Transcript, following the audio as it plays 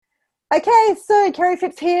Okay, so Kerry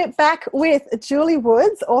Phipps here, back with Julie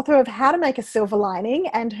Woods, author of How to Make a Silver Lining,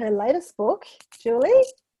 and her latest book. Julie?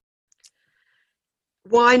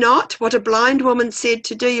 Why not? What a blind woman said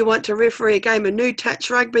to do you want to referee a game of new touch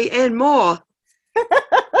rugby and more.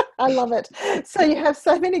 I love it. So you have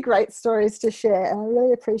so many great stories to share, and I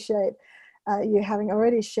really appreciate you having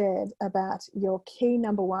already shared about your key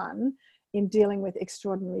number one in dealing with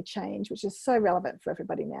extraordinary change, which is so relevant for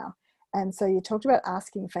everybody now. And so you talked about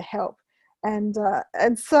asking for help. And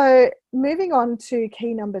so moving on to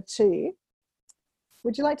key number two,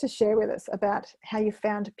 would you like to share with us about how you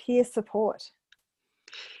found peer support?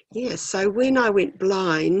 Yes, so when I went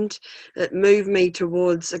blind, it moved me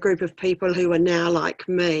towards a group of people who are now like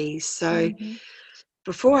me. So Mm-hmm.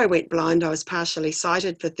 before I went blind, I was partially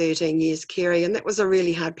sighted for 13 years, Kerry, and that was a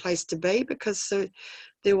really hard place to be because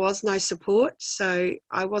there was no support. So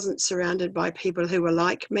I wasn't surrounded by people who were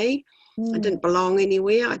like me. I Mm. didn't belong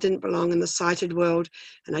anywhere. I didn't belong in the sighted world,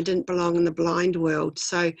 and I didn't belong in the blind world.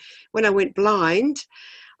 So when I went blind,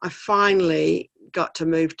 I finally got to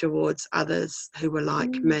move towards others who were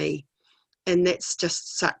like Mm. me. And that's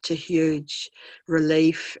just such a huge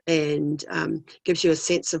relief and gives you a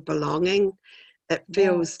sense of belonging. It Yeah.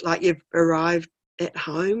 feels like you've arrived at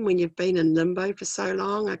home when you've been in limbo for so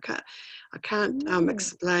long. I can't Mm.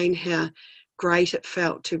 explain how great it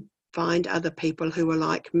felt to find other people who were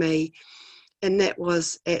like me. And that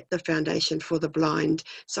was at the Foundation for the Blind.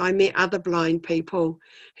 So I met other blind people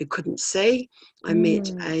who couldn't see. I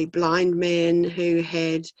met Mm. a blind man who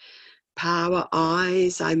had power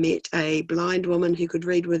eyes. I met a blind woman who could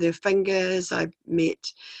read with her fingers. I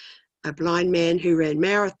met a blind man who ran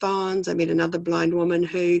marathons. I met another blind woman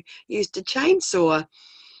who used a chainsaw.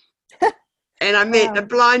 And I met a Wow.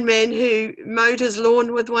 blind man who mowed his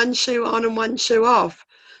lawn with one shoe on and one shoe off.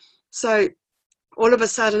 So all of a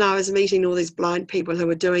sudden I was meeting all these blind people who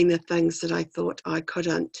were doing the things that I thought I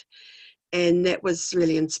couldn't. And that was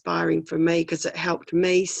really inspiring for me because it helped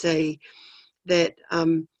me see that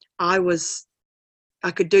I was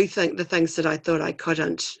I could do the things that I thought I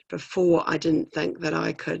couldn't before. I didn't think that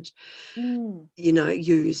I could, Mm.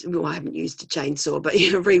 I haven't used a chainsaw, but,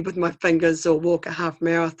 read with my fingers or walk a half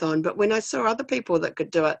marathon. But when I saw other people that could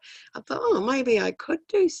do it, I thought, oh, maybe I could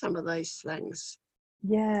do some of those things.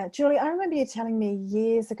 Yeah, Julie, I remember you telling me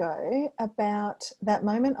years ago about that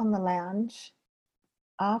moment on the lounge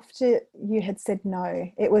after you had said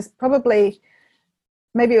no. It was probably,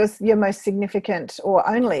 maybe it was your most significant or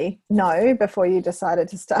only no before you decided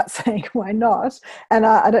to start saying why not. And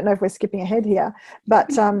I don't know if we're skipping ahead here, but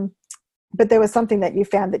there was something that you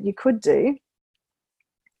found that you could do.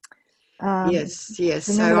 Do Yes, yes.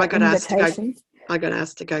 you remember So that invitation? I got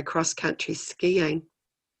asked to go cross country skiing.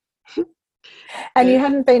 And you Uh,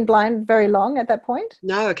 hadn't been blind very long at that point?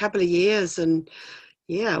 no, a couple of years. And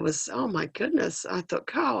yeah, it was, oh my goodness. I thought,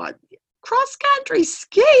 God, cross country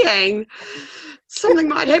skiing. Something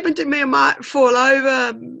might happen to me. I might fall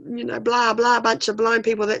over, blah, blah, bunch of blind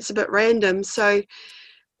people. That's a bit random. So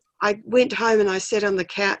I went home and I sat on the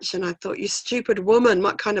couch and I thought, you stupid woman,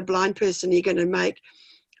 what kind of blind person are you going to make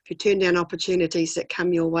if you turn down opportunities that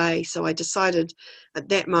come your way? So I decided at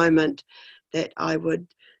that moment that I would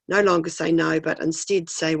no longer say no, but instead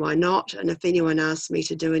say why not. And if anyone asked me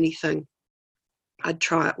to do anything, I'd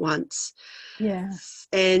try it once. Yeah.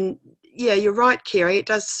 And yeah, you're right, Kerry, it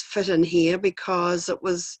does fit in here because it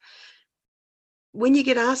was when you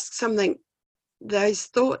get asked something, those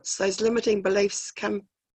thoughts, those limiting beliefs come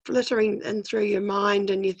flittering in through your mind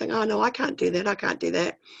and you think, oh no, I can't do that, I can't do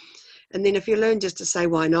that. And then if you learn just to say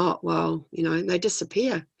why not, well, they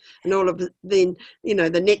disappear. And all of then,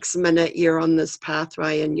 the next minute you're on this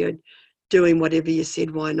pathway and you're doing whatever you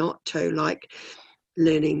said why not to, like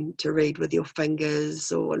learning to read with your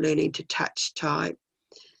fingers or learning to touch type,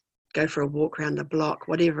 go for a walk around the block,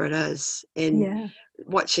 whatever it is. And Yeah.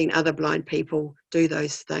 watching other blind people do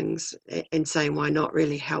those things and saying why not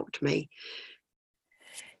really helped me.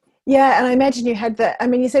 Yeah, and I imagine you had I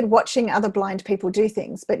mean, you said watching other blind people do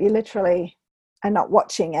things, but you literally are not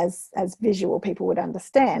watching as visual people would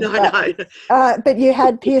understand. No, no. But you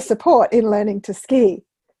had peer support in learning to ski.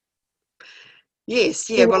 Yes,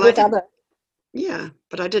 yeah, You were well, I with did. other. Yeah,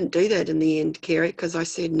 but I didn't do that in the end, Kerry, because I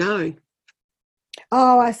said no.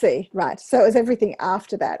 Oh, I see. Right. So it was everything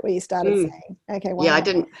after that where you started Mm. saying, okay, why Yeah, I not?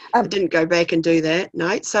 didn't. I Um, didn't go back and do that.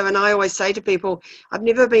 No. So, and I always say to people, I've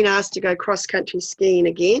never been asked to go cross country skiing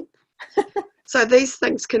again. So these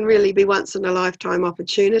things can really be once in a lifetime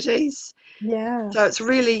opportunities. yeah. So it's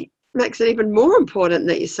really makes it even more important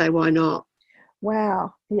that you say why not.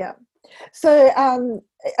 Wow. Yeah. So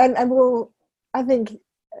and we'll, I think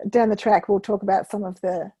down the track we'll talk about some of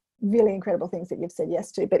the really incredible things that you've said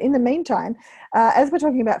yes to. But in the meantime, as we're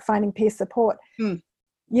talking about finding peer support,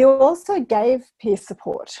 you also gave peer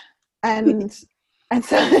support. And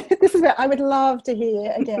so this is where I would love to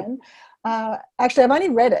hear again. Actually, I've only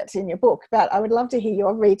read it in your book, but I would love to hear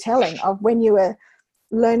your retelling of when you were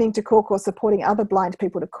learning to cook or supporting other blind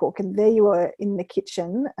people to cook. And there you were in the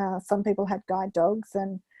kitchen. Some people had guide dogs.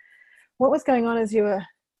 And what was going on as you were...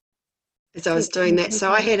 As I was doing that? So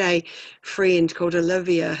I had a friend called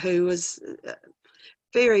Olivia who was a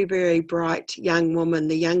very, very bright young woman,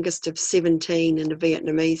 the youngest of 17 in a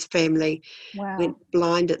Vietnamese family. Wow. Went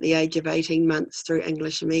blind at the age of 18 months through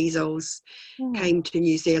English measles, came to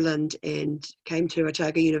New Zealand and came to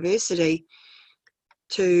Otago University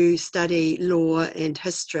to study law and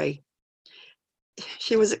history.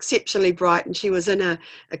 She was exceptionally bright, and she was in a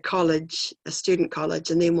college, a student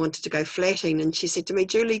college, and then wanted to go flatting. And she said to me,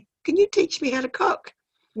 Julie, can you teach me how to cook?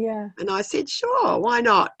 Yeah. And I said, sure, why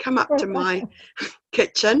not? Come up to my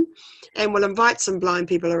kitchen and we'll invite some blind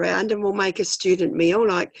people around and we'll make a student meal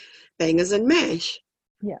like bangers and mash.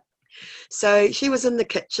 Yeah. So she was in the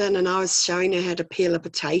kitchen and I was showing her how to peel a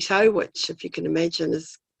potato, which, if you can imagine,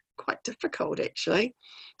 is quite difficult actually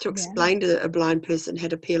to explain to a blind person how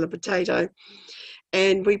to peel a potato.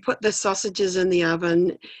 And we put the sausages in the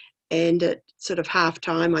oven, and at sort of half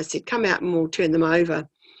time I said, come out and we'll turn them over.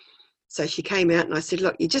 So she came out and I said,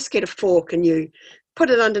 look, you just get a fork and you put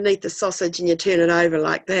it underneath the sausage and you turn it over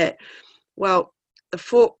like that. Well, the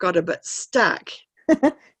fork got a bit stuck.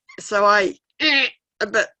 So I a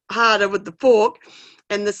bit harder with the fork,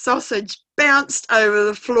 and the sausage bounced over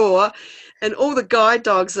the floor, and all the guide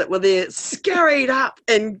dogs that were there scurried up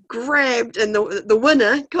and grabbed, and the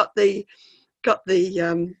winner got the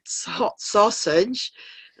hot sausage.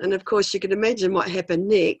 And of course you can imagine what happened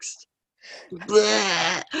next.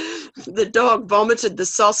 Blah. The dog vomited the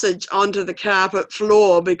sausage onto the carpet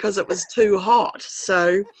floor because it was too hot.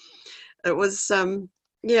 So it was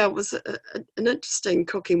it was an interesting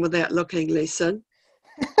cooking without looking lesson.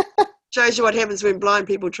 Shows you what happens when blind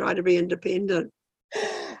people try to be independent.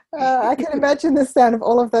 I can imagine the sound of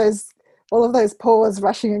all of those paws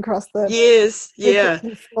rushing across the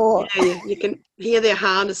floor. Yeah, you can hear their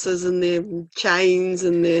harnesses and their chains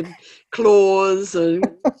and their claws and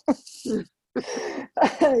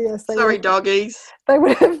yes, sorry doggies. They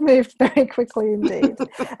would have moved very quickly indeed.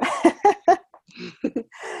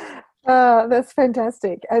 That's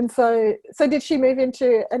fantastic. And so did she move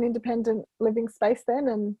into an independent living space then?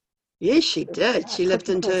 And yes, she did. She lived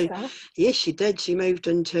into yes, she did. She moved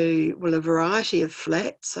into a variety of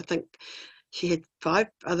flats. I think she had 5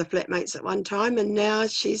 other flatmates at one time, and now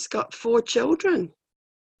she's got 4 children.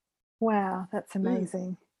 Wow, that's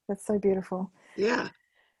amazing. That's so beautiful. Yeah.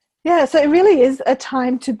 Yeah, so it really is a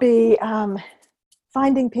time to be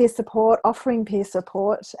finding peer support, offering peer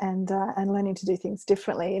support, and learning to do things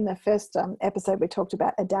differently. In the first episode, we talked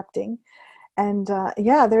about adapting. And are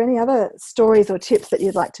there any other stories or tips that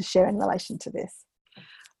you'd like to share in relation to this?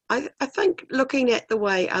 I think looking at the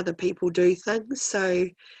way other people do things. So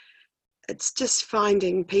it's just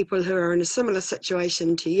finding people who are in a similar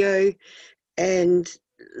situation to you and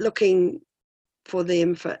looking for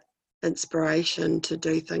them for inspiration to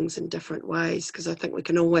do things in different ways, because I think we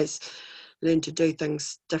can always learn to do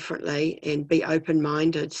things differently and be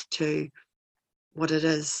open-minded to what it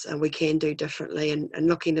is and we can do differently, and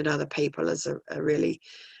looking at other people is a really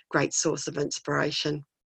great source of inspiration.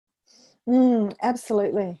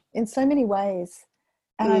 Absolutely, in so many ways.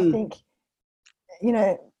 And I think,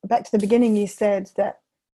 back to the beginning, you said that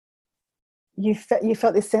you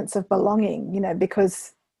felt this sense of belonging,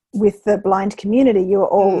 because with the blind community, you're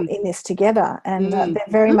all in this together, and there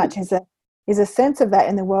very much is a sense of that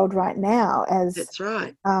in the world right now, as that's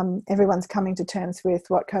right. Everyone's coming to terms with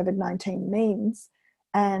what COVID-19 means,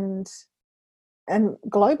 and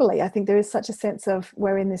globally, I think there is such a sense of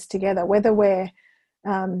we're in this together, whether we're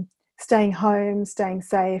staying home, staying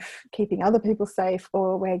safe, keeping other people safe,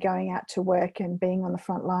 or we're going out to work and being on the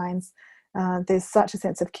front lines. There's such a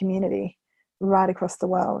sense of community right across the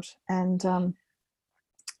world, and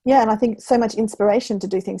and I think so much inspiration to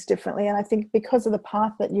do things differently. And I think because of the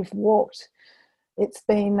path that you've walked, it's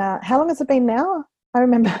been, how long has it been now? I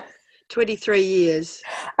remember 23 years.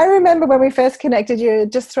 I remember when we first connected, you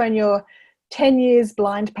had just thrown your 10 years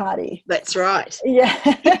blind party. That's right. Yeah.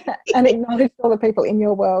 And acknowledged all the people in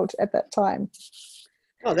your world at that time.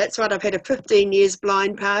 Oh, that's right. I've had a 15 years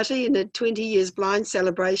blind party and a 20 years blind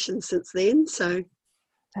celebration since then. So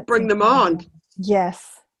that's bring incredible. Them on.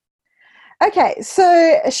 Yes. Okay,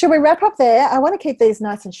 so shall we wrap up there? I want to keep these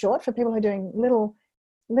nice and short for people who are doing little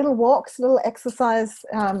little walks, little exercise,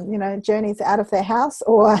 journeys out of their house,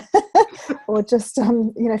 or or just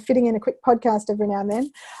fitting in a quick podcast every now and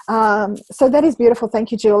then. So that is beautiful.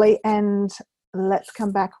 Thank you, Julie. And let's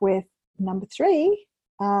come back with number 3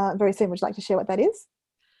 very soon. Would you like to share what that is?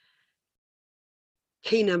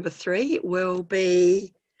 Key number 3 will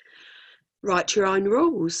be write your own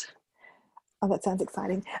rules. Oh, that sounds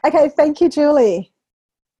exciting. Okay, thank you, Julie.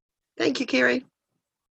 Thank you, Kerry.